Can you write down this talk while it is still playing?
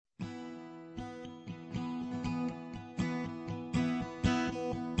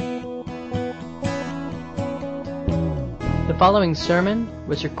following sermon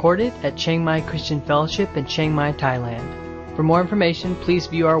was recorded at Chiang Mai Christian Fellowship in Chiang Mai, Thailand. For more information, please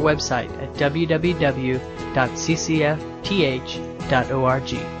view our website at www.ccfth.org.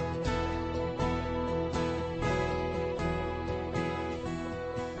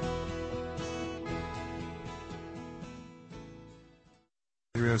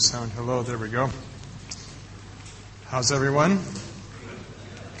 We have sound. Hello, there we go. How's everyone?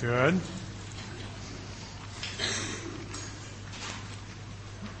 Good.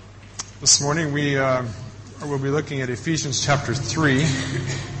 This morning we will be looking at Ephesians chapter 3.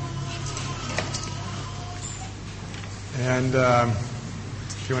 And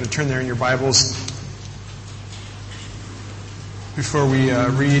if you want to turn there in your Bibles, before we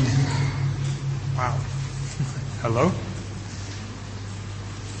read... Wow. Hello?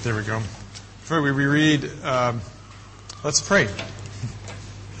 There we go. Before we read, let's pray.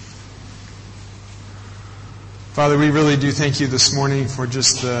 Father, we really do thank you this morning for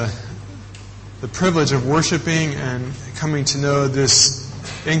just the privilege of worshiping and coming to know this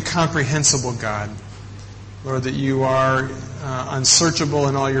incomprehensible God. Lord, that you are unsearchable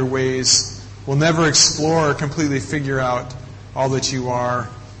in all your ways. We'll never explore or completely figure out all that you are.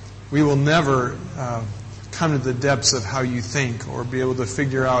 We will never come to the depths of how you think or be able to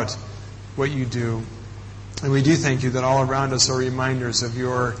figure out what you do. And we do thank you that all around us are reminders of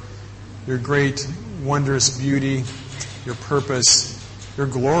your great, wondrous beauty, your purpose, your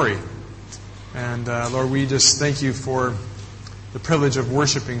glory. And Lord, we just thank you for the privilege of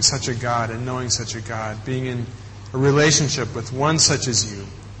worshiping such a God and knowing such a God, being in a relationship with one such as you.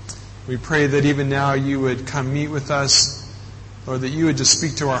 We pray that even now you would come meet with us, Lord, that you would just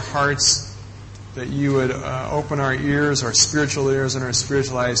speak to our hearts, that you would open our ears, our spiritual ears and our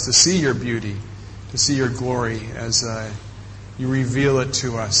spiritual eyes to see your beauty, to see your glory as you reveal it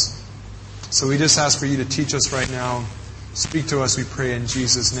to us. So we just ask for you to teach us right now. Speak to us, we pray, in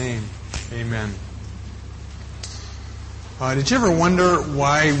Jesus' name. Amen. Did you ever wonder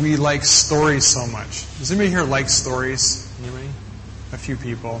why we like stories so much? Does anybody here like stories? Anybody? A few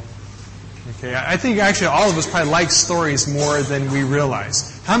people. Okay, I think actually all of us probably like stories more than we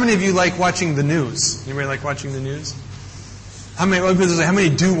realize. How many of you like watching the news? Anybody like watching the news? How many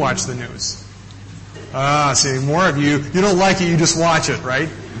do watch the news? See, more of you. You don't like it, you just watch it, right?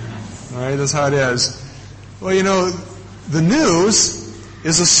 All right, that's how it is. Well, you know, the news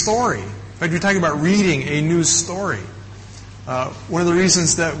is a story. In fact, we're talking about reading a news story. One of the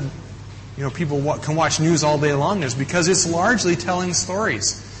reasons that people can watch news all day long is because it's largely telling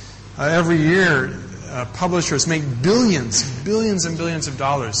stories. Every year, publishers make billions and billions of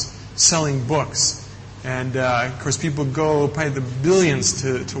dollars selling books. And, of course, people go probably the billions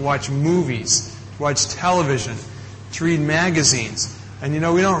to watch movies, to watch television, to read magazines. And,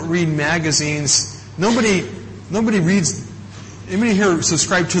 we don't read magazines. Nobody reads... Anybody here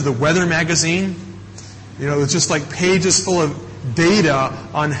subscribe to the weather magazine? It's just like pages full of data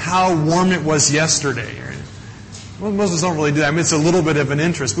on how warm it was yesterday. Well, most of us don't really do that. I mean, it's a little bit of an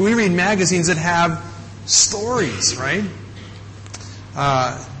interest. But we read magazines that have stories, right?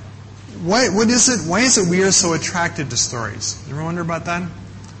 What is it? Why is it we are so attracted to stories? You ever wonder about that?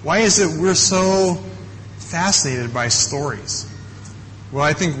 Why is it we're so fascinated by stories? Well,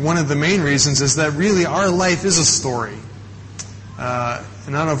 I think one of the main reasons is that really our life is a story.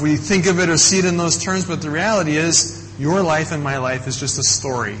 And I don't know if we think of it or see it in those terms, but the reality is your life and my life is just a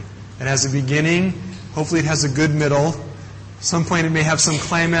story. It has a beginning. Hopefully it has a good middle. At some point it may have some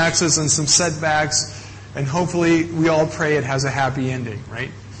climaxes and some setbacks. And hopefully we all pray it has a happy ending,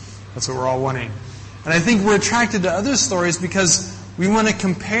 right? That's what we're all wanting. And I think we're attracted to other stories because we want to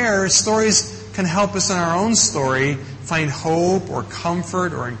compare. Stories can help us in our own story find hope or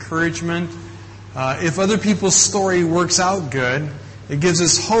comfort or encouragement. If other people's story works out good, it gives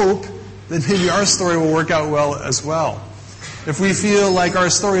us hope that maybe our story will work out well as well. If we feel like our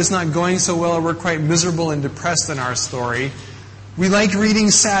story is not going so well or we're quite miserable and depressed in our story, we like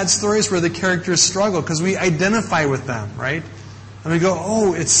reading sad stories where the characters struggle because we identify with them, right? And we go,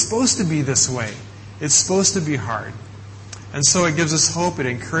 oh, it's supposed to be this way. It's supposed to be hard. And so it gives us hope. It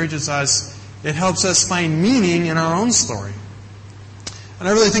encourages us. It helps us find meaning in our own story. And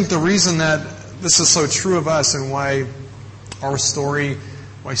I really think the reason that this is so true of us and why stories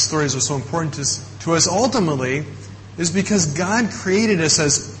are so important to us ultimately is because God created us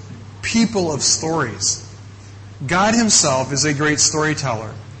as people of stories. God Himself is a great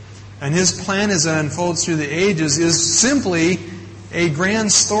storyteller. And His plan as it unfolds through the ages is simply a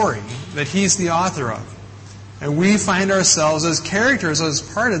grand story that He's the author of. And we find ourselves as characters as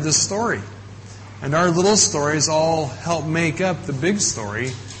part of this story. And our little stories all help make up the big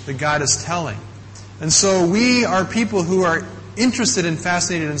story that God is telling. And so we are people who are interested and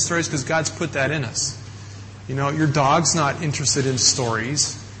fascinated in stories because God's put that in us. Your dog's not interested in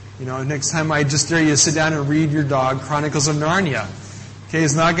stories. Next time I just dare you to sit down and read your dog Chronicles of Narnia. Okay,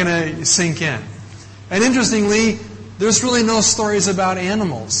 it's not going to sink in. And interestingly, there's really no stories about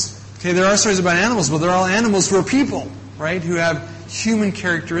animals. Okay, there are stories about animals, but they're all animals who are people, right? Who have human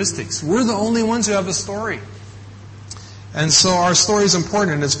characteristics. We're the only ones who have a story. And so our story is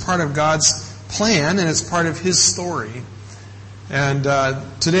important, and it's part of God's plan, and it's part of His story. And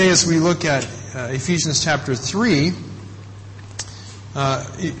today, as we look at Ephesians chapter 3,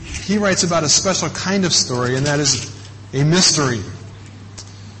 he writes about a special kind of story, and that is a mystery.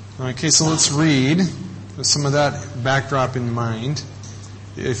 Okay, so let's read with some of that backdrop in mind.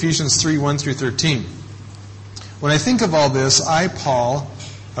 Ephesians 3, 1 through 13. When I think of all this, I, Paul,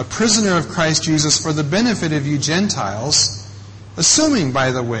 a prisoner of Christ Jesus for the benefit of you Gentiles, assuming,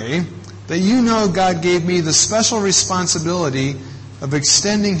 by the way, that you know God gave me the special responsibility of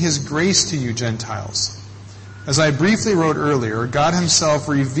extending His grace to you Gentiles. As I briefly wrote earlier, God Himself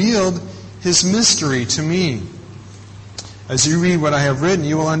revealed His mystery to me. As you read what I have written,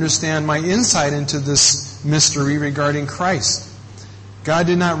 you will understand my insight into this mystery regarding Christ. God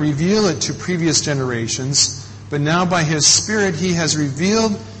did not reveal it to previous generations, but now by His Spirit He has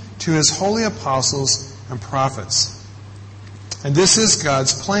revealed to His holy apostles and prophets. And this is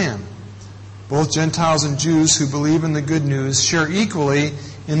God's plan. Both Gentiles and Jews who believe in the good news share equally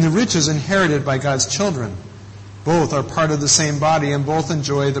in the riches inherited by God's children. Both are part of the same body, and both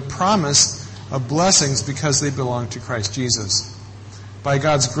enjoy the promise of blessings because they belong to Christ Jesus. By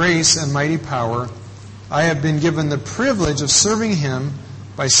God's grace and mighty power, I have been given the privilege of serving Him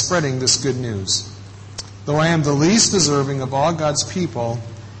by spreading this good news. Though I am the least deserving of all God's people,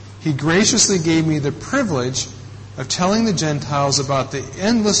 He graciously gave me the privilege of telling the Gentiles about the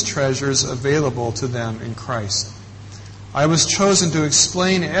endless treasures available to them in Christ. I was chosen to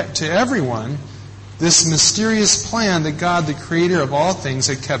explain to everyone this mysterious plan that God, the Creator of all things,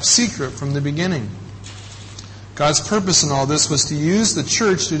 had kept secret from the beginning. God's purpose in all this was to use the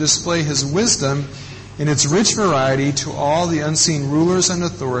church to display His wisdom in its rich variety to all the unseen rulers and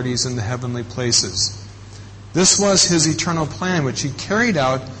authorities in the heavenly places. This was His eternal plan, which He carried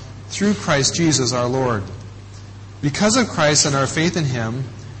out through Christ Jesus our Lord. Because of Christ and our faith in Him,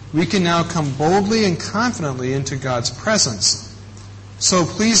 we can now come boldly and confidently into God's presence. So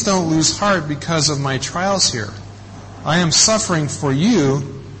please don't lose heart because of my trials here. I am suffering for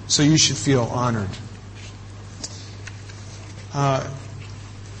you, so you should feel honored. Not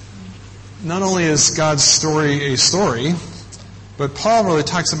only is God's story a story, but Paul really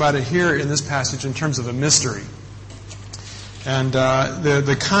talks about it here in this passage in terms of a mystery. And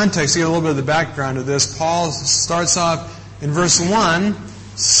the context, you get a little bit of the background of this. Paul starts off in verse 1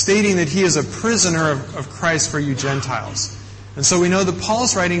 stating that he is a prisoner of Christ for you Gentiles. And so we know that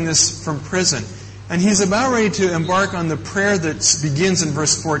Paul's writing this from prison. And he's about ready to embark on the prayer that begins in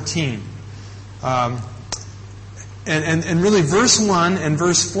verse 14. And really verse 1 and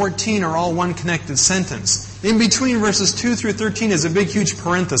verse 14 are all one connected sentence. In between verses 2 through 13 is a big, huge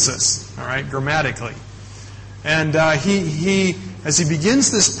parenthesis, all right, grammatically. And he as he begins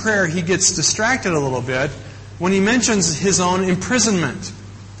this prayer, he gets distracted a little bit when he mentions his own imprisonment.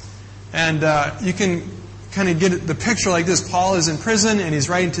 And you can kind of get the picture like this. Paul is in prison, and he's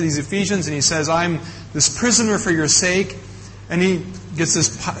writing to these Ephesians, and he says, I'm this prisoner for your sake. And he gets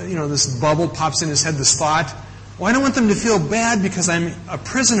this bubble pops in his head, this thought, well, I don't want them to feel bad because I'm a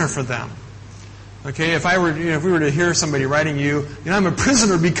prisoner for them. Okay, if we were to hear somebody writing you, I'm a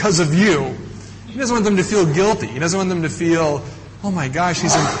prisoner because of you. He doesn't want them to feel guilty. He doesn't want them to feel, oh my gosh,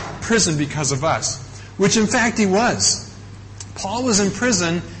 he's in prison because of us. Which in fact he was. Paul was in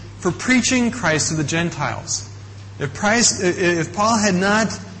prison for preaching Christ to the Gentiles. If Paul had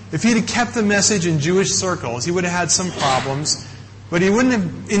if he had kept the message in Jewish circles, he would have had some problems, but he wouldn't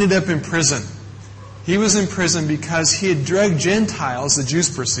have ended up in prison. He was in prison because he had drugged Gentiles, the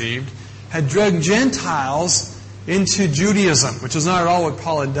Jews perceived, had drugged Gentiles into Judaism, which is not at all what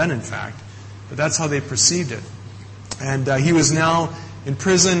Paul had done, in fact. But that's how they perceived it. And he was now in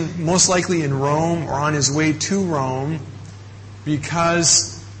prison, most likely in Rome or on his way to Rome,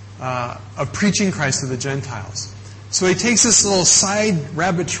 because of preaching Christ to the Gentiles. So he takes this little side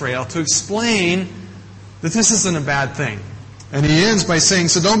rabbit trail to explain that this isn't a bad thing. And he ends by saying,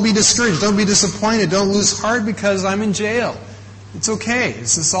 so don't be discouraged, don't be disappointed, don't lose heart because I'm in jail. It's okay.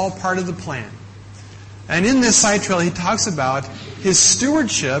 This is all part of the plan. And in this side trail, he talks about his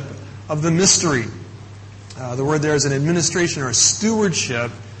stewardship of the mystery. The word there is an administration or a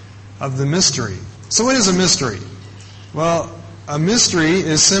stewardship of the mystery. So what is a mystery? Well, a mystery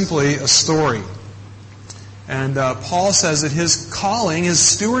is simply a story. And Paul says that his calling, his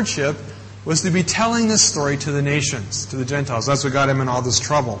stewardship, was to be telling this story to the nations, to the Gentiles. That's what got him in all this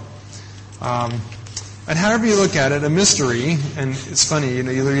trouble. And however you look at it, a mystery, and it's funny, you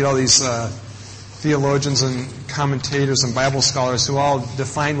read all these theologians and commentators and Bible scholars who all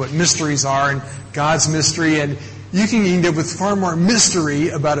define what mysteries are and God's mystery, and you can end up with far more mystery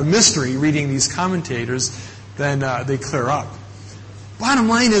about a mystery reading these commentators than they clear up. Bottom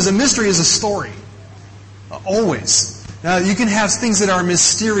line is, a mystery is a story. Always. Now, you can have things that are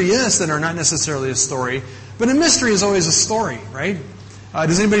mysterious that are not necessarily a story, but a mystery is always a story, right?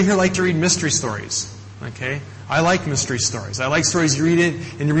 Does anybody here like to read mystery stories? Okay? I like mystery stories. I like stories you read it,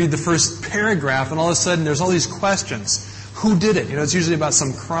 and you read the first paragraph, and all of a sudden there's all these questions. Who did it? It's usually about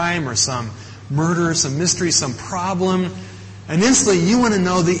some crime or some murder, some mystery, some problem. And instantly you want to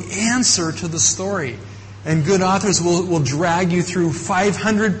know the answer to the story. And good authors will drag you through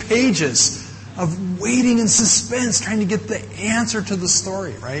 500 pages of waiting in suspense, trying to get the answer to the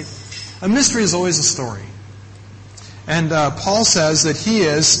story, right? A mystery is always a story. And Paul says that he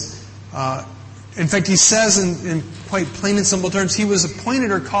is, in fact, he says in quite plain and simple terms, he was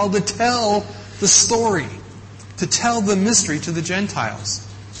appointed or called to tell the story, to tell the mystery to the Gentiles.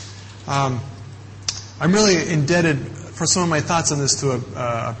 I'm really indebted for some of my thoughts on this to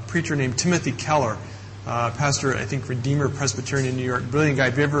a preacher named Timothy Keller, pastor, I think, Redeemer Presbyterian in New York. Brilliant guy.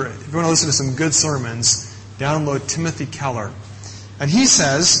 If you want to listen to some good sermons, download Timothy Keller. And he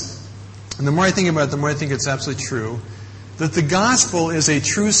says, and the more I think about it, the more I think it's absolutely true, that the gospel is a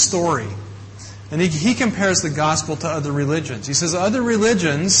true story. And he compares the gospel to other religions. He says other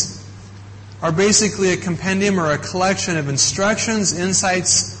religions are basically a compendium or a collection of instructions,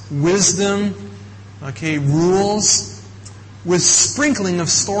 insights, wisdom, rules, with sprinkling of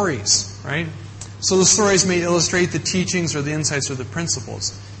stories, right? So the stories may illustrate the teachings or the insights or the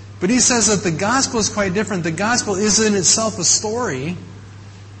principles. But he says that the gospel is quite different. The gospel is in itself a story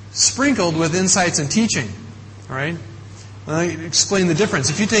sprinkled with insights and teaching. All right? Let me explain the difference.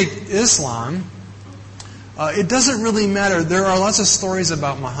 If you take Islam, it doesn't really matter. There are lots of stories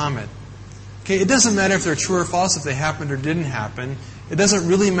about Muhammad. It doesn't matter if they're true or false, if they happened or didn't happen. It doesn't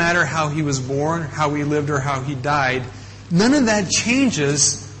really matter how he was born, how he lived, or how he died. None of that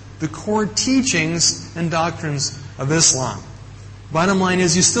changes the core teachings and doctrines of Islam. Bottom line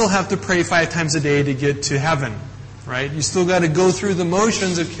is, you still have to pray 5 times a day to get to heaven, right? You still got to go through the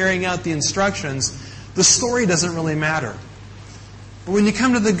motions of carrying out the instructions. The story doesn't really matter. But when you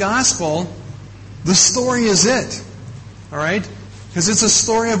come to the gospel, the story is it, all right? Because it's a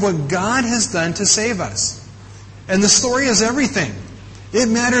story of what God has done to save us. And the story is everything. It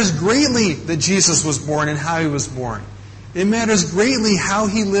matters greatly that Jesus was born and how he was born. It matters greatly how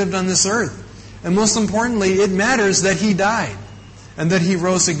he lived on this earth. And most importantly, it matters that he died and that he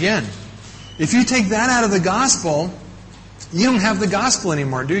rose again. If you take that out of the gospel, you don't have the gospel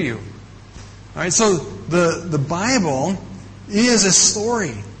anymore, do you? All right, so the Bible is a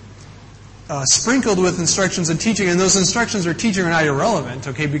story sprinkled with instructions and teaching. And those instructions or teaching are not irrelevant,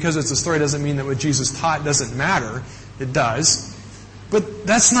 because it's a story doesn't mean that what Jesus taught doesn't matter. It does. But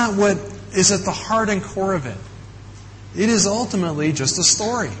that's not what is at the heart and core of it. It is ultimately just a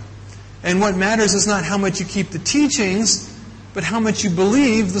story. And what matters is not how much you keep the teachings, but how much you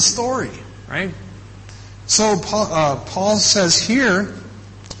believe the story, right? So Paul says here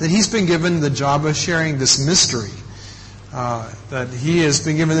that he's been given the job of sharing this mystery. That he has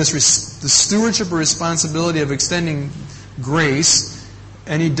been given the stewardship or responsibility of extending grace.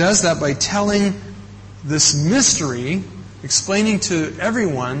 And he does that by telling this mystery, explaining to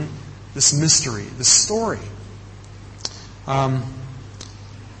everyone this mystery, this story. And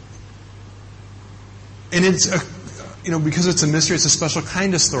it's because it's a mystery, it's a special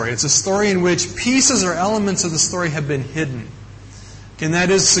kind of story. It's a story in which pieces or elements of the story have been hidden. And that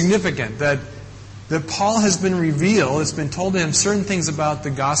is significant, that Paul has been revealed, it's been told to him certain things about the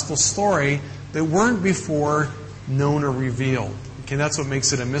gospel story that weren't before known or revealed. That's what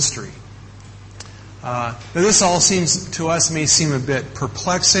makes it a mystery. Now this all may seem a bit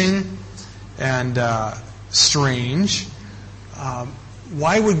perplexing and strange.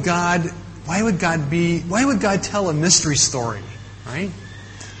 Why would God tell a mystery story, right?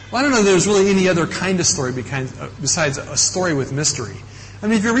 Well, I don't know if there's really any other kind of story besides a story with mystery. I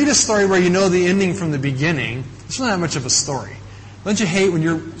mean, if you read a story where you know the ending from the beginning, it's really not much of a story. Don't you hate when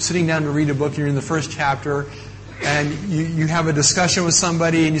you're sitting down to read a book and you're in the first chapter and you have a discussion with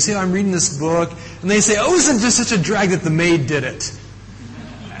somebody and you say, I'm reading this book, and they say, oh, isn't it just such a drag that the maid did it?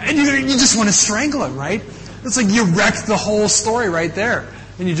 And you just want to strangle them, right? It's like you wrecked the whole story right there,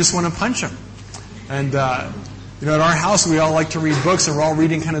 and you just want to punch them. And At our house, we all like to read books, and we're all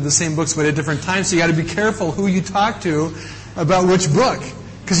reading kind of the same books, but at different times. So you got to be careful who you talk to about which book,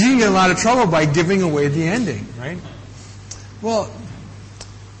 because you can get in a lot of trouble by giving away the ending, right? Well,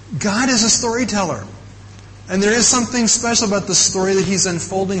 God is a storyteller, and there is something special about the story that He's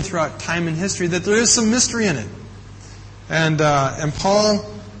unfolding throughout time and history. That there is some mystery in it, and Paul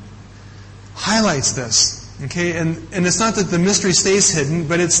highlights this. Okay, and it's not that the mystery stays hidden,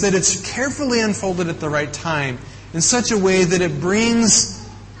 but it's that it's carefully unfolded at the right time in such a way that it brings,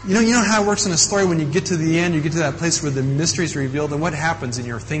 you know how it works in a story when you get to the end, you get to that place where the mystery is revealed, and what happens in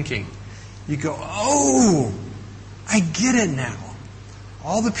your thinking? You go, oh, I get it now.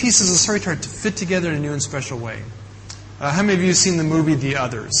 All the pieces of the story start to fit together in a new and special way. How many of you have seen the movie The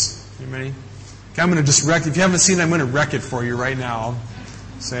Others? Anybody? Okay, I'm going to just wreck it. If you haven't seen it, I'm going to wreck it for you right now.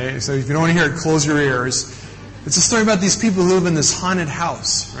 So if you don't want to hear it, close your ears. It's a story about these people who live in this haunted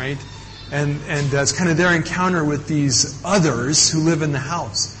house, right? And it's kind of their encounter with these others who live in the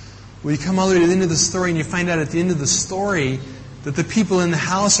house. Well, you come all the way to the end of the story and you find out at the end of the story that the people in the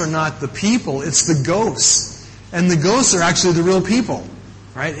house are not the people, it's the ghosts. And the ghosts are actually the real people,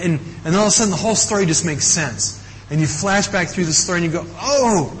 right? And all of a sudden the whole story just makes sense. And you flash back through the story and you go,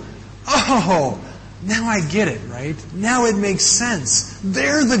 oh, now I get it, right? Now it makes sense.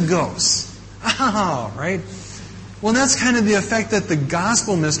 They're the ghosts. Oh, right? Well, that's kind of the effect that the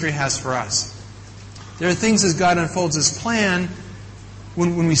gospel mystery has for us. There are things as God unfolds His plan,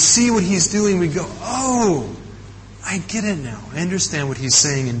 when we see what He's doing, we go, oh, I get it now. I understand what He's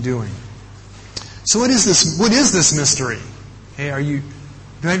saying and doing. So what is this? What is this mystery? Hey, do you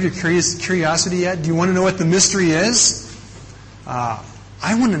have your curiosity yet? Do you want to know what the mystery is? I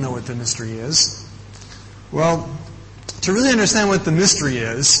want to know what the mystery is. Well, to really understand what the mystery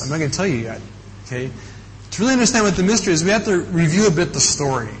is, I'm not going to tell you yet. Okay? To really understand what the mystery is, we have to review a bit the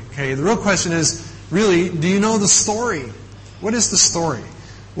story. Okay? The real question is, really, do you know the story? What is the story?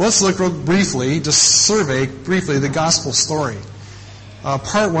 Well, let's look real briefly, just survey briefly the gospel story.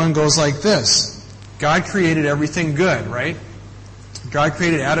 Part 1 goes like this. God created everything good, right? God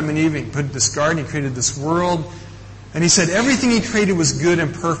created Adam and Eve. He put this garden. He created this world. And He said everything He created was good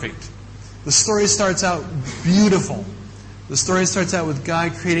and perfect. The story starts out beautiful. The story starts out with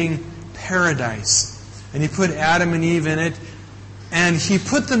God creating paradise. And He put Adam and Eve in it. And He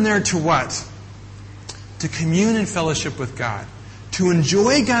put them there to what? To commune and fellowship with God. To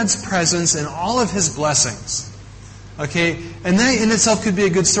enjoy God's presence and all of His blessings. Okay? And that in itself could be a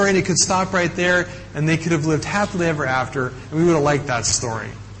good story, and it could stop right there, and they could have lived happily ever after, and we would have liked that story.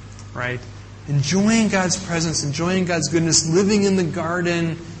 Right? Enjoying God's presence, enjoying God's goodness, living in the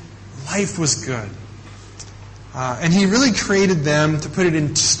garden, life was good. And He really created them, to put it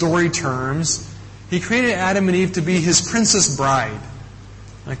in story terms, He created Adam and Eve to be His princess bride.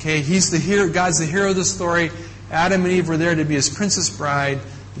 Okay, He's the hero. God's the hero of the story. Adam and Eve were there to be His princess bride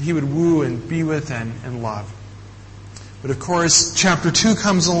that He would woo and be with and love. But of course, chapter 2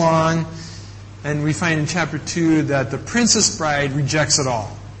 comes along, and we find in chapter 2 that the princess bride rejects it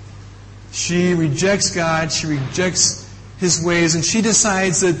all. She rejects God. She rejects His ways, and she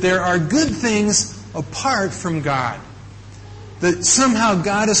decides that there are good things apart from God. That somehow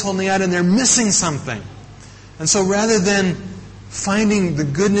God is holding out and they're missing something. And so rather than finding the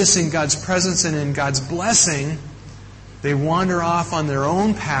goodness in God's presence and in God's blessing, they wander off on their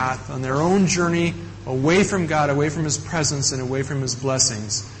own path, on their own journey, away from God, away from His presence, and away from His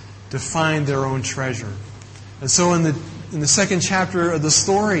blessings, to find their own treasure. And so in the second chapter of the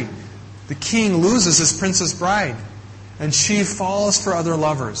story, the king loses his princess bride, and she falls for other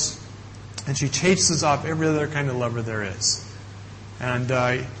lovers. And she chases off every other kind of lover there is. And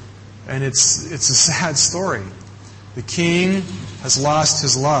it's a sad story. The king has lost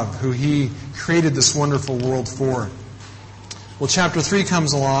his love, who he created this wonderful world for. Well, chapter 3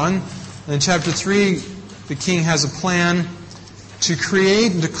 comes along. And in chapter 3, the king has a plan to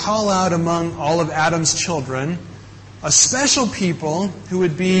create and to call out among all of Adam's children a special people who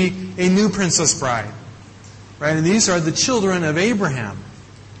would be a new princess bride. Right? And these are the children of Abraham.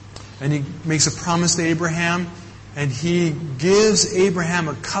 And he makes a promise to Abraham, and he gives Abraham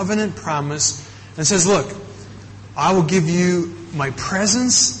a covenant promise and says, look, I will give you my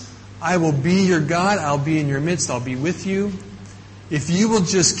presence. I will be your God. I'll be in your midst. I'll be with you. If you will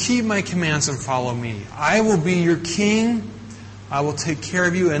just keep my commands and follow me, I will be your king. I will take care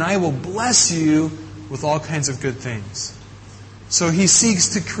of you, and I will bless you with all kinds of good things. So he seeks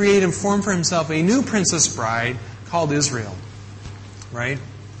to create and form for himself a new princess bride called Israel. Right?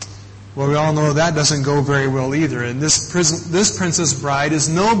 Well, we all know that doesn't go very well either. And this princess bride is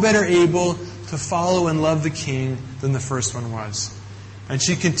no better able to follow and love the king than the first one was. And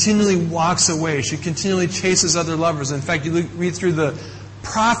she continually walks away. She continually chases other lovers. In fact, you read through the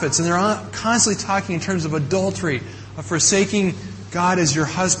prophets, and they're constantly talking in terms of adultery, of forsaking God as your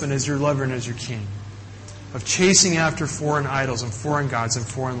husband, as your lover, and as your king. Of chasing after foreign idols and foreign gods and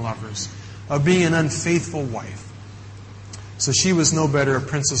foreign lovers. Of being an unfaithful wife. So she was no better a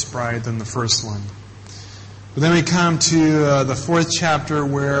princess bride than the first one. But then we come to the 4th chapter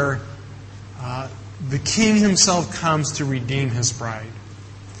where the king himself comes to redeem his bride.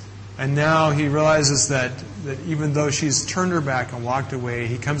 And now he realizes that even though she's turned her back and walked away,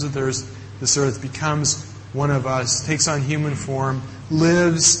 he comes to this earth, becomes one of us, takes on human form,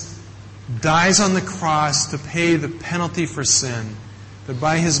 lives, dies on the cross to pay the penalty for sin. That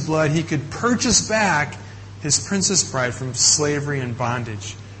by his blood he could purchase back his princess bride from slavery and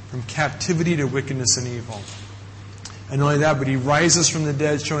bondage, from captivity to wickedness and evil. And not only that, but he rises from the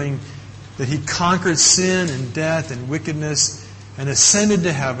dead, showing that he conquered sin and death and wickedness and ascended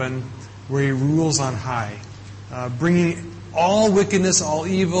to heaven where he rules on high, bringing all wickedness, all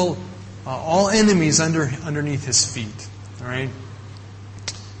evil, all enemies underneath his feet. All right?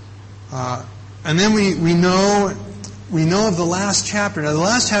 And then we know of the last chapter. Now, the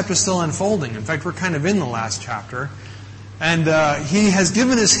last chapter is still unfolding. In fact, we're kind of in the last chapter. And he has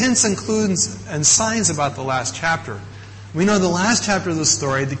given us hints and clues and signs about the last chapter. We know the last chapter of the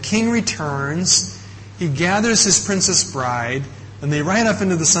story, the king returns, he gathers his princess bride, and they ride off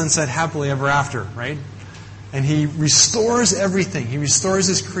into the sunset happily ever after, right? And he restores everything. He restores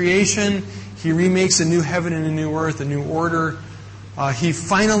his creation. He remakes a new heaven and a new earth, a new order. He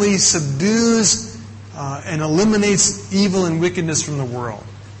finally subdues and eliminates evil and wickedness from the world.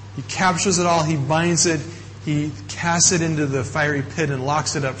 He captures it all. He binds it. He casts it into the fiery pit and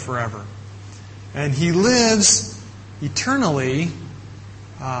locks it up forever. And he lives eternally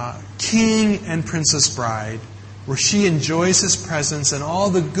king and princess bride, where she enjoys his presence and all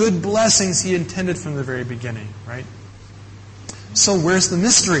the good blessings he intended from the very beginning, right? So where's the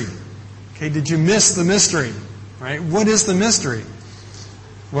mystery? Okay, did you miss the mystery? Right? What is the mystery?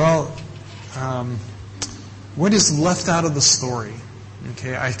 Well, what is left out of the story?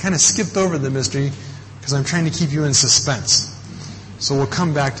 Okay, I kind of skipped over the mystery because I'm trying to keep you in suspense. So we'll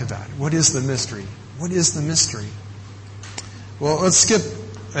come back to that. What is the mystery? What is the mystery? Well, let's skip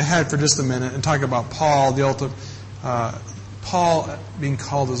ahead for just a minute and talk about Paul, Paul being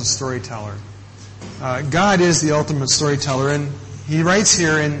called as a storyteller. God is the ultimate storyteller, and he writes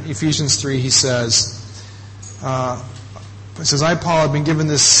here in Ephesians 3, he says, I, Paul, have been given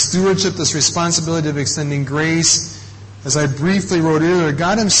this stewardship, this responsibility of extending grace. As I briefly wrote earlier,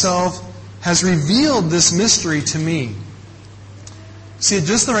 God himself has revealed this mystery to me. See, at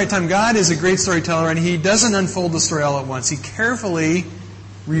just the right time, God is a great storyteller, and he doesn't unfold the story all at once. He carefully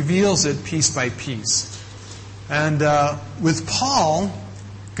reveals it piece by piece. And with Paul,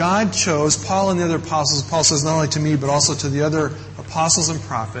 God chose Paul and the other apostles. Paul says not only to me, but also to the other apostles and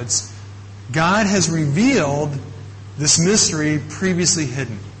prophets. God has revealed this mystery previously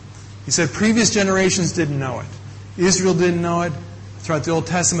hidden. He said previous generations didn't know it. Israel didn't know it. Throughout the Old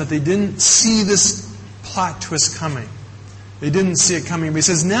Testament, they didn't see this plot twist coming. They didn't see it coming. But he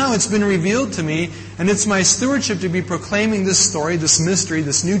says, now it's been revealed to me, and it's my stewardship to be proclaiming this story, this mystery,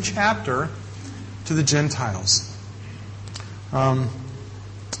 this new chapter to the Gentiles. I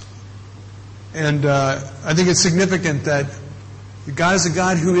think it's significant that God is a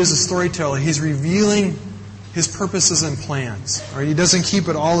God who is a storyteller. He's revealing his purposes and plans. Right? He doesn't keep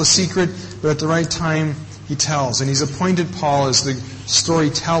it all a secret, but at the right time, he tells. And he's appointed Paul as the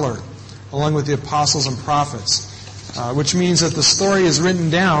storyteller, along with the apostles and prophets. Which means that the story is written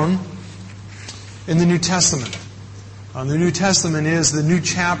down in the New Testament. The New Testament is the new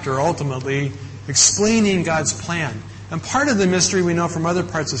chapter, ultimately, explaining God's plan. And part of the mystery we know from other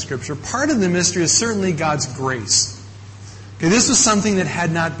parts of Scripture, part of the mystery is certainly God's grace. Okay, this was something that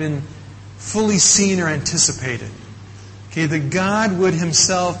had not been fully seen or anticipated. Okay, that God would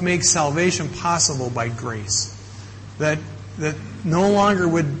himself make salvation possible by grace. That no longer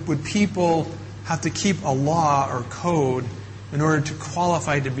would people have to keep a law or code in order to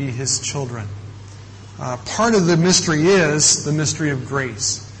qualify to be his children. Part of the mystery is the mystery of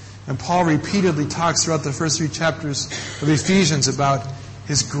grace. And Paul repeatedly talks throughout the first 3 chapters of Ephesians about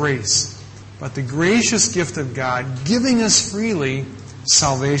his grace, about the gracious gift of God giving us freely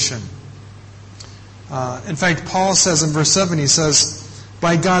salvation. In fact, Paul says in verse 7, he says,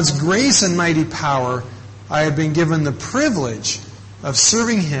 by God's grace and mighty power, I have been given the privilege of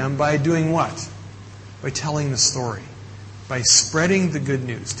serving him by doing what? By telling the story. By spreading the good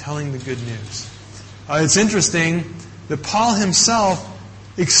news, telling the good news. It's interesting that Paul himself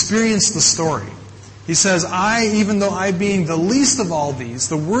experienced the story. He says, I, even though I being the least of all these,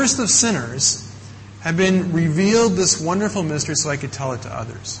 the worst of sinners, have been revealed this wonderful mystery so I could tell it to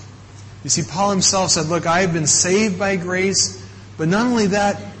others. You see, Paul himself said, look, I have been saved by grace, but not only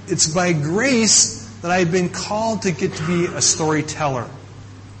that, it's by grace that I've been called to get to be a storyteller.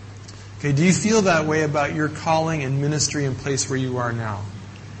 Okay, do you feel that way about your calling and ministry and place where you are now?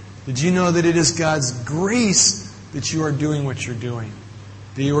 Did you know that it is God's grace that you are doing what you're doing?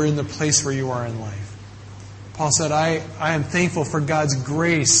 That you are in the place where you are in life? Paul said, I am thankful for God's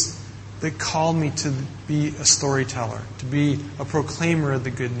grace that called me to be a storyteller, to be a proclaimer of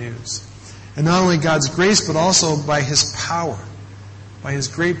the good news. And not only God's grace, but also by His power, by His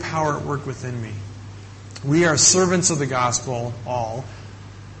great power at work within me. We are servants of the gospel, all,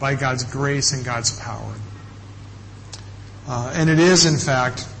 by God's grace and God's power. And it is, in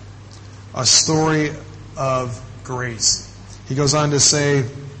fact, a story of grace. He goes on to say,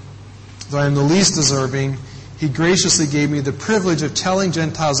 though I am the least deserving, He graciously gave me the privilege of telling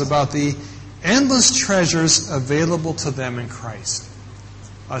Gentiles about the endless treasures available to them in Christ.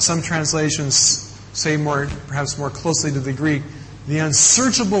 Some translations say perhaps more closely to the Greek, the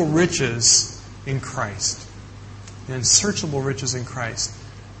unsearchable riches in Christ. The unsearchable riches in Christ.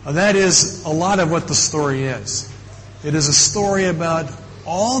 That is a lot of what the story is. It is a story about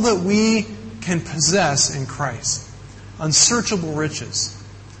all that we can possess in Christ. Unsearchable riches.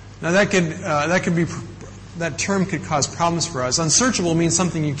 Now that term could cause problems for us. Unsearchable means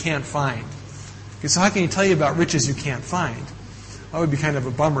something you can't find. Okay, so how can you tell you about riches you can't find? That would be kind of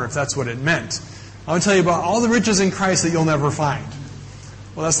a bummer if that's what it meant. I would tell you about all the riches in Christ that you'll never find.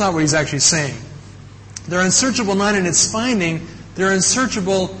 Well, that's not what he's actually saying. They're unsearchable not in its finding, they're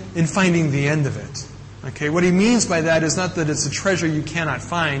unsearchable in finding the end of it. Okay, what he means by that is not that it's a treasure you cannot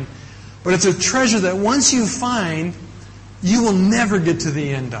find, but it's a treasure that once you find, you will never get to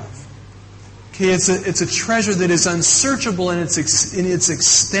the end of. Okay, it's a treasure that is unsearchable in its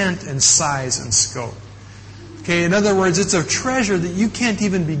extent and size and scope. Okay, in other words, it's a treasure that you can't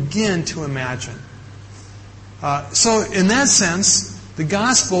even begin to imagine. So in that sense, the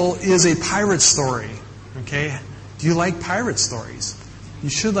gospel is a pirate story. Okay, do you like pirate stories? You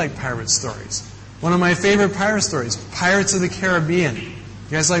should like pirate stories. One of my favorite pirate stories, Pirates of the Caribbean. You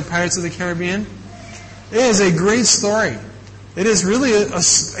guys like Pirates of the Caribbean? It is a great story. It is really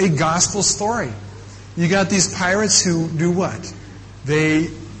a gospel story. You got these pirates who do what? They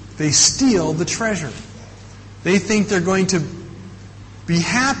steal the treasure. They think they're going to be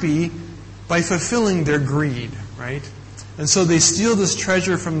happy by fulfilling their greed, right? And so they steal this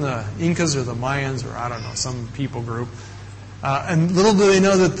treasure from the Incas or the Mayans or I don't know, some people group. And little do they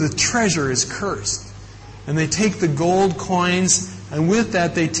know that the treasure is cursed. And they take the gold coins, and with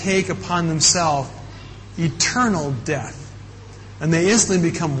that they take upon themselves eternal death. And they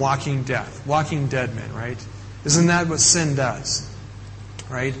instantly become walking death, walking dead men, right? Isn't that what sin does?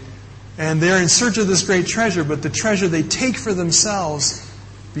 Right? And they're in search of this great treasure, but the treasure they take for themselves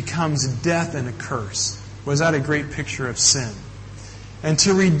becomes death and a curse. Was that a great picture of sin? And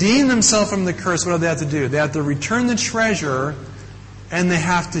to redeem themselves from the curse, what do they have to do? They have to return the treasure, and they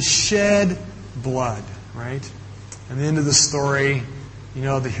have to shed blood, right? And the end of the story, you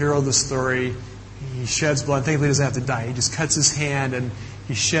know, the hero of the story, he sheds blood. Thankfully, he doesn't have to die. He just cuts his hand, and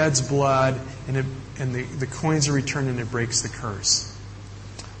he sheds blood, and the coins are returned, and it breaks the curse.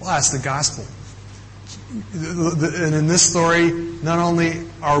 Well, that's the gospel. And in this story, not only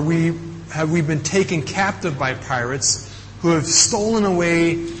have we been taken captive by pirates who have stolen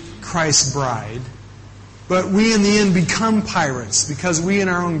away Christ's bride, but we in the end become pirates because we in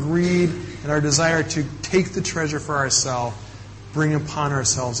our own greed and our desire to take the treasure for ourselves bring upon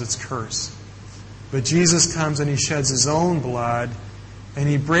ourselves its curse. But Jesus comes and He sheds His own blood and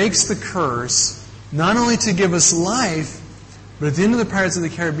He breaks the curse, not only to give us life, but at the end of the Pirates of the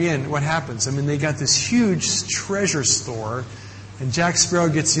Caribbean, what happens? I mean, they got this huge treasure store, and Jack Sparrow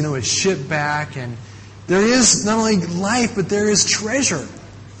gets, his ship back, and there is not only life, but there is treasure.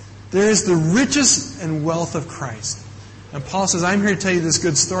 There is the riches and wealth of Christ. And Paul says, I'm here to tell you this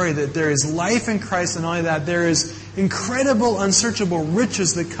good story, that there is life in Christ, and not only that, there is incredible, unsearchable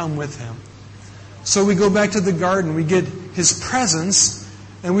riches that come with Him. So we go back to the garden, we get His presence,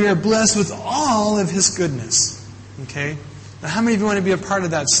 and we are blessed with all of His goodness. Okay? Now, how many of you want to be a part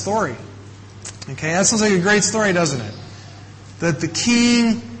of that story? Okay, that sounds like a great story, doesn't it? That the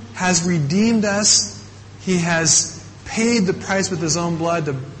King has redeemed us. He has paid the price with His own blood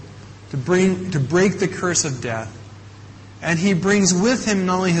to break the curse of death. And He brings with Him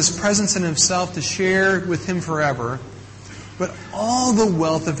not only His presence in Himself to share with Him forever, but all the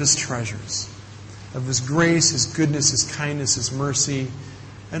wealth of His treasures, of His grace, His goodness, His kindness, His mercy,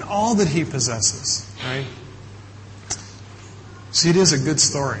 and all that He possesses. Right? See, it is a good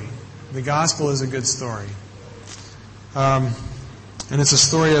story. The gospel is a good story. And it's a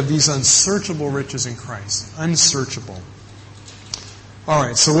story of these unsearchable riches in Christ. Unsearchable. All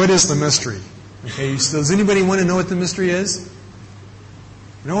right, so what is the mystery? Okay, so does anybody want to know what the mystery is?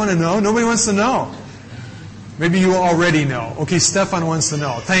 You don't want to know? Nobody wants to know. Maybe you already know. Okay, Stefan wants to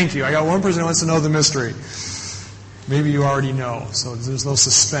know. Thank you. I got one person who wants to know the mystery. Maybe you already know, so there's no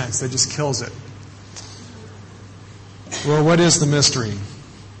suspense. That just kills it. Well, what is the mystery?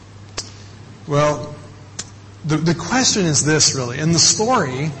 Well, the question is this, really. In the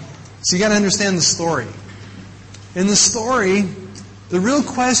story, so you got to understand the story. In the story, the real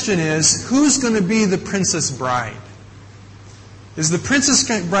question is, who's going to be the princess bride? Is the princess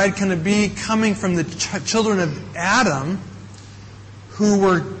bride going to be coming from the children of Adam, who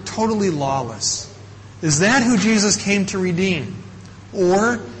were totally lawless? Is that who Jesus came to redeem?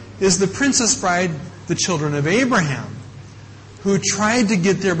 Or is the princess bride the children of Abraham, who tried to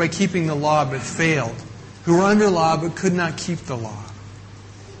get there by keeping the law but failed, who were under law but could not keep the law?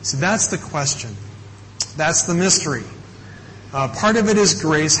 So that's the question. That's the mystery. Part of it is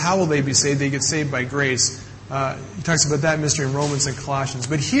grace. How will they be saved? They get saved by grace. He talks about that mystery in Romans and Colossians.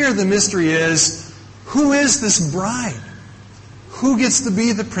 But here the mystery is, who is this bride? Who gets to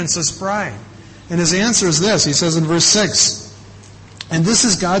be the princess bride? And his answer is this. He says in verse 6, and this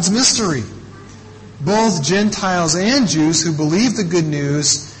is God's mystery. Both Gentiles and Jews who believe the good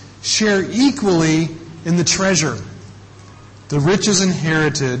news share equally in the treasure, the riches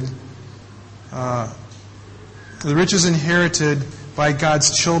inherited by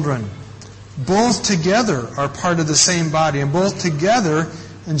God's children. Both together are part of the same body, and both together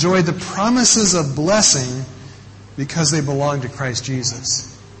enjoy the promises of blessing because they belong to Christ Jesus.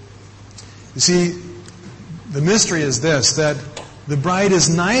 You see, the mystery is this, that the bride is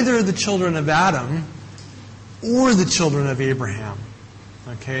neither the children of Adam or the children of Abraham.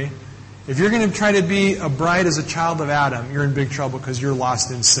 Okay? If you're going to try to be a bride as a child of Adam, you're in big trouble because you're lost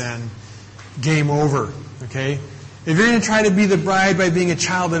in sin. Game over. Okay? If you're going to try to be the bride by being a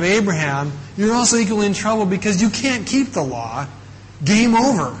child of Abraham, you're also equally in trouble because you can't keep the law. Game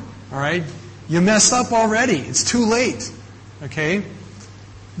over. All right? You messed up already. It's too late. Okay?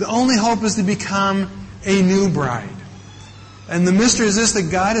 The only hope is to become a new bride. And the mystery is this,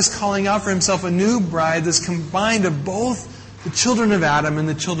 that God is calling out for Himself a new bride that's combined of both the children of Adam and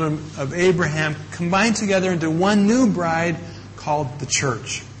the children of Abraham, combined together into one new bride called the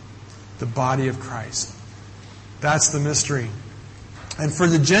church, the body of Christ. That's the mystery. And for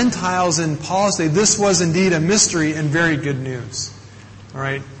the Gentiles in Paul's day, this was indeed a mystery and very good news. All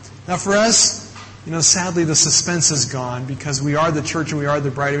right? Now for us, sadly the suspense is gone because we are the church and we are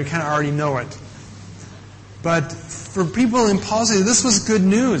the bride and we kind of already know it. But for people in Paul's day, this was good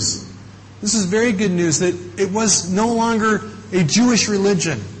news. This is very good news that it was no longer a Jewish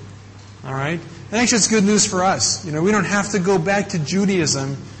religion. All right? And actually it's good news for us. We don't have to go back to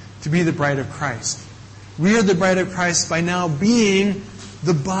Judaism to be the bride of Christ. We are the bride of Christ by now being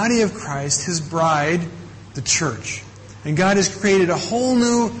the body of Christ, His bride, the church. And God has created a whole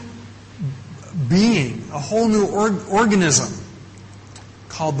new being, a whole new organism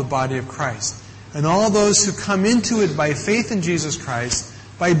called the body of Christ. And all those who come into it by faith in Jesus Christ,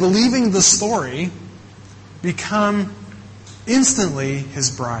 by believing the story, become instantly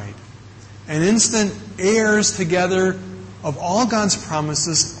His bride. And instant heirs together of all God's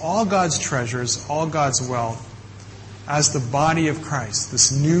promises, all God's treasures, all God's wealth, as the body of Christ,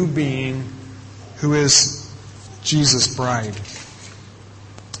 this new being who is Jesus' bride.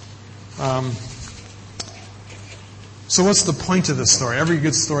 So what's the point of this story? Every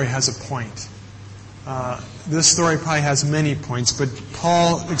good story has a point. This story probably has many points, but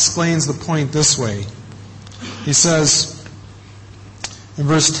Paul explains the point this way. He says in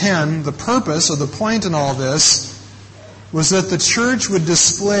verse 10, the purpose or the point in all this was that the church would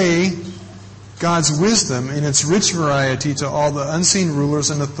display God's wisdom in its rich variety to all the unseen rulers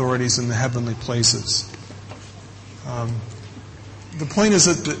and authorities in the heavenly places. The point is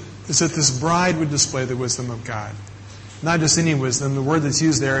that this bride would display the wisdom of God. Not just any wisdom. The word that's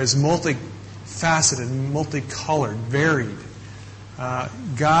used there is multifaceted, multicolored, varied.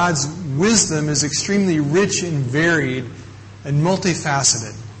 God's wisdom is extremely rich and varied and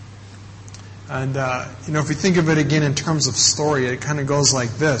multifaceted. And, if we think of it again in terms of story, it kind of goes like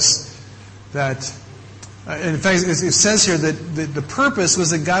this. That, in fact, it says here that the purpose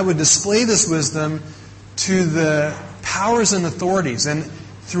was that God would display this wisdom to the powers and authorities. And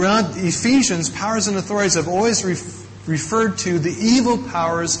throughout Ephesians, powers and authorities have always referred to the evil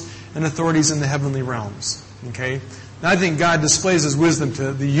powers and authorities in the heavenly realms. Okay? Now, I think God displays His wisdom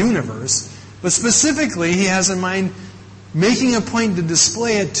to the universe, but specifically He has in mind making a point to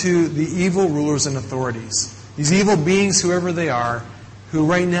display it to the evil rulers and authorities. These evil beings, whoever they are, who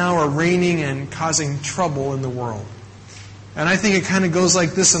right now are reigning and causing trouble in the world. And I think it kind of goes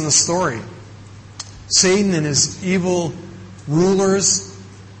like this in the story. Satan and his evil rulers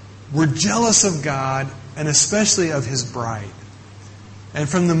were jealous of God and especially of His bride. And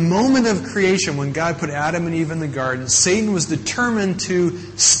from the moment of creation, when God put Adam and Eve in the garden, Satan was determined to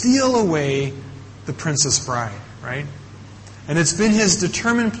steal away the princess bride, right? And it's been his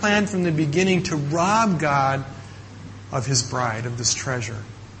determined plan from the beginning to rob God of His bride, of this treasure.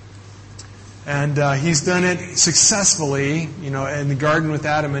 And He's done it successfully, in the garden with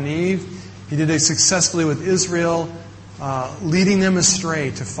Adam and Eve. He did it successfully with Israel, leading them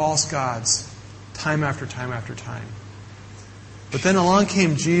astray to false gods time after time after time. But then along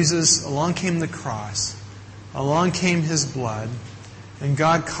came Jesus, along came the cross, along came His blood, and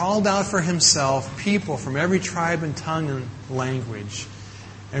God called out for Himself people from every tribe and tongue and language.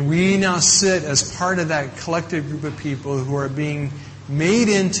 And we now sit as part of that collective group of people who are being made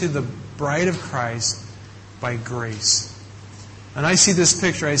into the bride of Christ by grace. And I see this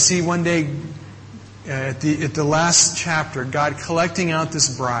picture. I see one day at the last chapter, God collecting out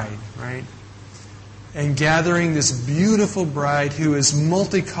this bride, right? And gathering this beautiful bride who is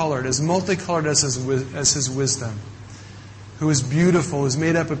multicolored as His wisdom, who is beautiful, who is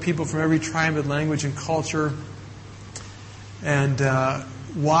made up of people from every tribe and language and culture, and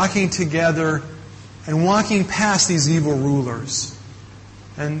walking together and walking past these evil rulers.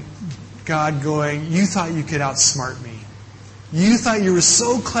 And God going, you thought you could outsmart me. You thought you were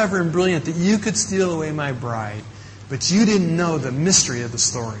so clever and brilliant that you could steal away my bride, but you didn't know the mystery of the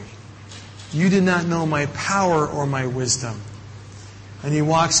story. You did not know my power or my wisdom. And He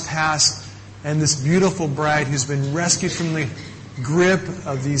walks past, and this beautiful bride who's been rescued from the grip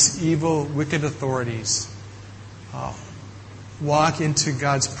of these evil, wicked authorities walk into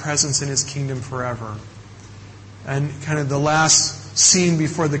God's presence in His kingdom forever. And kind of the last scene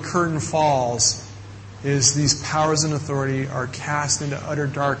before the curtain falls is these powers and authority are cast into utter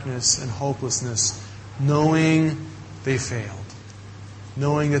darkness and hopelessness, knowing they failed.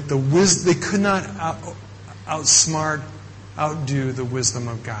 Knowing that they could not outdo the wisdom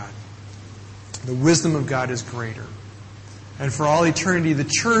of God. The wisdom of God is greater. And for all eternity, the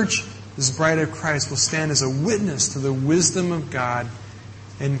church, this bride of Christ, will stand as a witness to the wisdom of God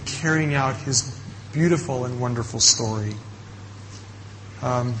in carrying out His beautiful and wonderful story.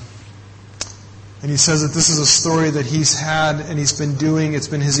 And He says that this is a story that He's had and He's been doing. It's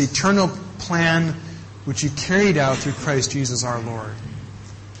been His eternal plan, which He carried out through Christ Jesus our Lord.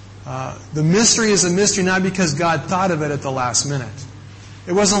 The mystery is a mystery not because God thought of it at the last minute.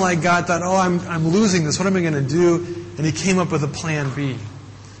 It wasn't like God thought, I'm losing this. What am I going to do? And He came up with a plan B.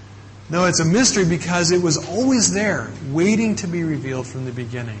 No, it's a mystery because it was always there, waiting to be revealed from the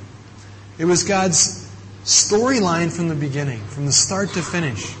beginning. It was God's storyline from the beginning, from the start to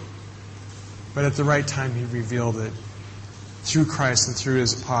finish. But at the right time, He revealed it through Christ and through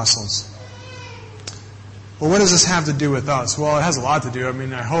His apostles. Well, what does this have to do with us? Well, it has a lot to do.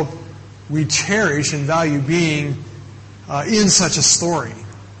 I hope we cherish and value being in such a story.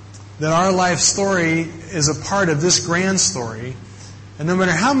 That our life story is a part of this grand story. And no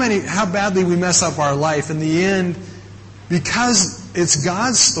matter how badly we mess up our life, in the end, because it's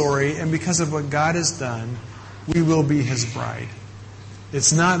God's story and because of what God has done, we will be His bride.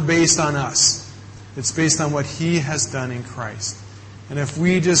 It's not based on us. It's based on what He has done in Christ. And if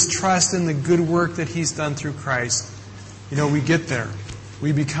we just trust in the good work that He's done through Christ, we get there.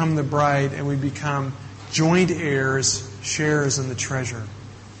 We become the bride and we become joint heirs, sharers in the treasure.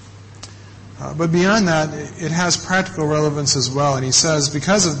 But beyond that, it has practical relevance as well. And he says,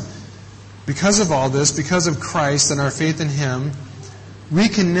 because of all this, because of Christ and our faith in Him, we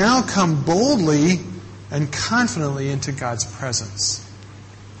can now come boldly and confidently into God's presence.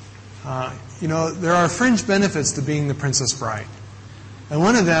 There are fringe benefits to being the princess bride. And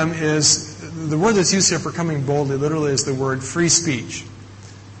one of them is, the word that's used here for coming boldly literally is the word free speech.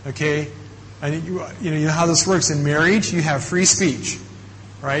 Okay? And you know how this works. In marriage, you have free speech.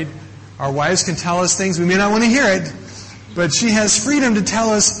 Right? Our wives can tell us things. We may not want to hear it, but she has freedom to tell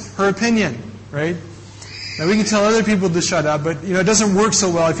us her opinion. Right? Now, we can tell other people to shut up, but it doesn't work so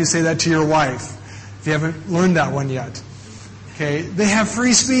well if you say that to your wife, if you haven't learned that one yet. Okay? They have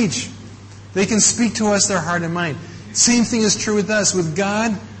free speech. They can speak to us their heart and mind. Same thing is true with us. With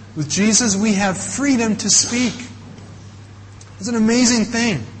God, with Jesus, we have freedom to speak. It's an amazing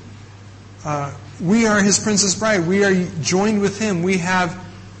thing. We are His princess bride. We are joined with Him. We have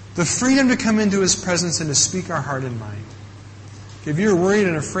The freedom to come into His presence and to speak our heart and mind. If you are worried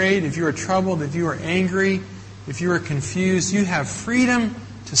and afraid, if you are troubled, if you are angry, if you are confused, you have freedom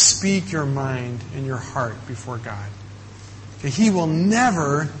to speak your mind and your heart before God. Okay, He will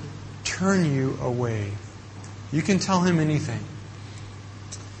never turn you away. You can tell Him anything,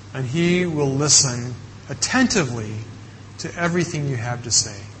 and He will listen attentively to everything you have to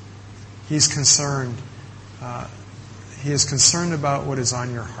say. He's concerned. He is concerned about what is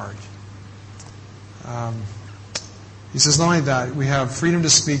on your heart. He says not only that, we have freedom to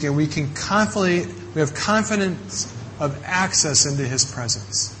speak, and we have confidence of access into His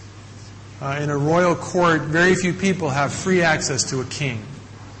presence. In a royal court, very few people have free access to a king.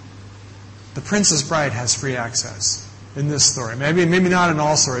 The Princess Bride has free access in this story. Maybe not in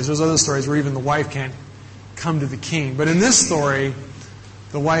all stories. There's other stories where even the wife can't come to the king. But in this story,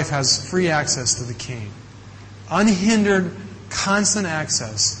 the wife has free access to the king. Unhindered, constant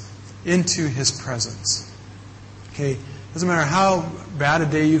access into His presence. Okay? It doesn't matter how bad a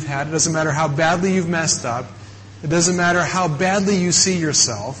day you've had. It doesn't matter how badly you've messed up. It doesn't matter how badly you see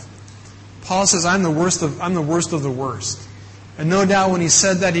yourself. Paul says, I'm the worst of the worst. And no doubt when he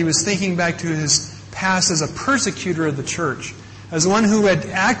said that, he was thinking back to his past as a persecutor of the church, as one who had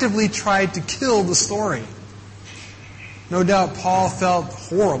actively tried to kill the story. No doubt Paul felt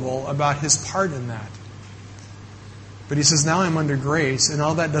horrible about his part in that. But he says, now I'm under grace, and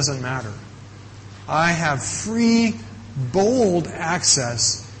all that doesn't matter. I have free, bold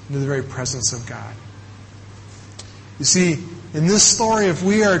access into the very presence of God. You see, in this story, if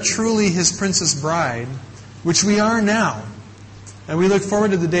we are truly His Princess Bride, which we are now, and we look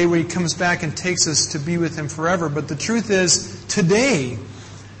forward to the day where He comes back and takes us to be with Him forever, but the truth is, today,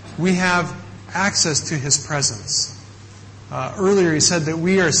 we have access to His presence. Earlier he said that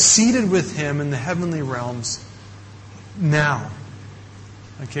we are seated with Him in the heavenly realms now.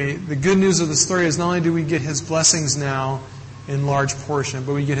 Okay, the good news of the story is not only do we get His blessings now in large portion,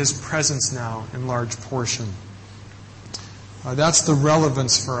 but we get His presence now in large portion. That's the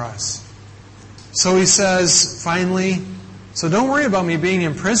relevance for us. So he says, finally, so don't worry about me being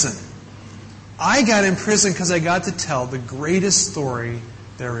in prison. I got in prison because I got to tell the greatest story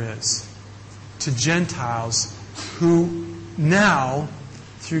there is to Gentiles who now,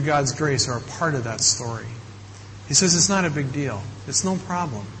 through God's grace, are a part of that story. He says it's not a big deal. It's no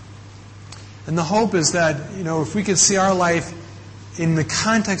problem. And the hope is that, if we could see our life in the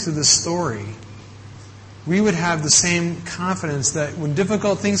context of this story, we would have the same confidence that when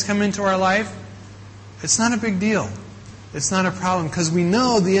difficult things come into our life, it's not a big deal. It's not a problem because we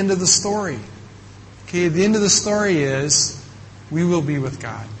know the end of the story. Okay, the end of the story is we will be with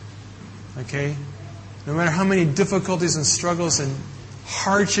God. Okay? No matter how many difficulties and struggles and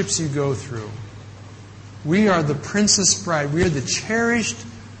hardships you go through, we are the Princess Bride. We are the cherished,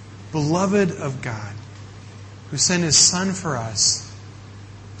 beloved of God who sent His Son for us.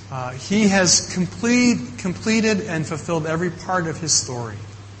 He has completed and fulfilled every part of His story.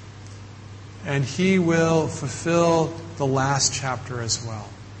 And He will fulfill the last chapter as well.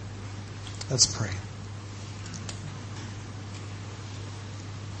 Let's pray.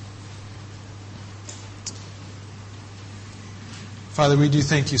 Father, we do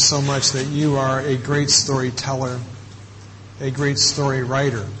thank You so much that You are a great storyteller, a great story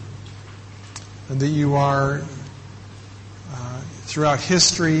writer, and that You are, throughout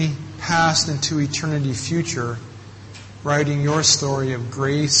history, past into eternity future, writing Your story of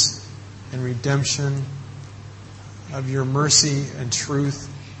grace and redemption, of Your mercy and truth.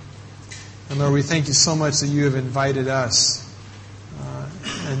 And Lord, we thank You so much that You have invited us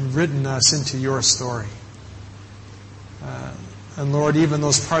and written us into Your story. And Lord, even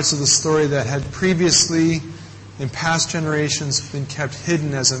those parts of the story that had previously, in past generations, been kept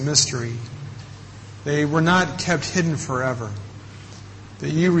hidden as a mystery, they were not kept hidden forever. That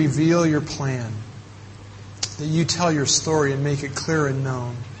You reveal Your plan. That You tell Your story and make it clear and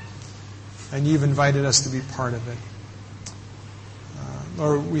known. And You've invited us to be part of it.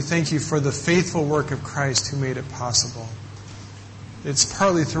 Lord, we thank You for the faithful work of Christ who made it possible. It's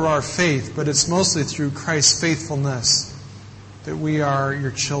partly through our faith, but it's mostly through Christ's faithfulness that we are Your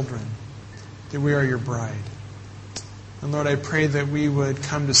children, that we are Your bride. And Lord, I pray that we would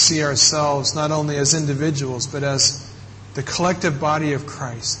come to see ourselves not only as individuals, but as the collective body of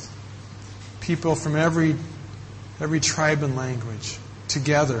Christ. People from every tribe and language,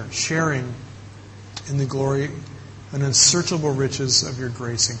 together, sharing in the glory and unsearchable riches of Your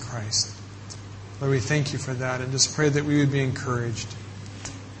grace in Christ. Lord, we thank You for that, and just pray that we would be encouraged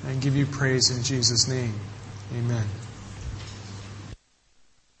and give You praise in Jesus' name. Amen.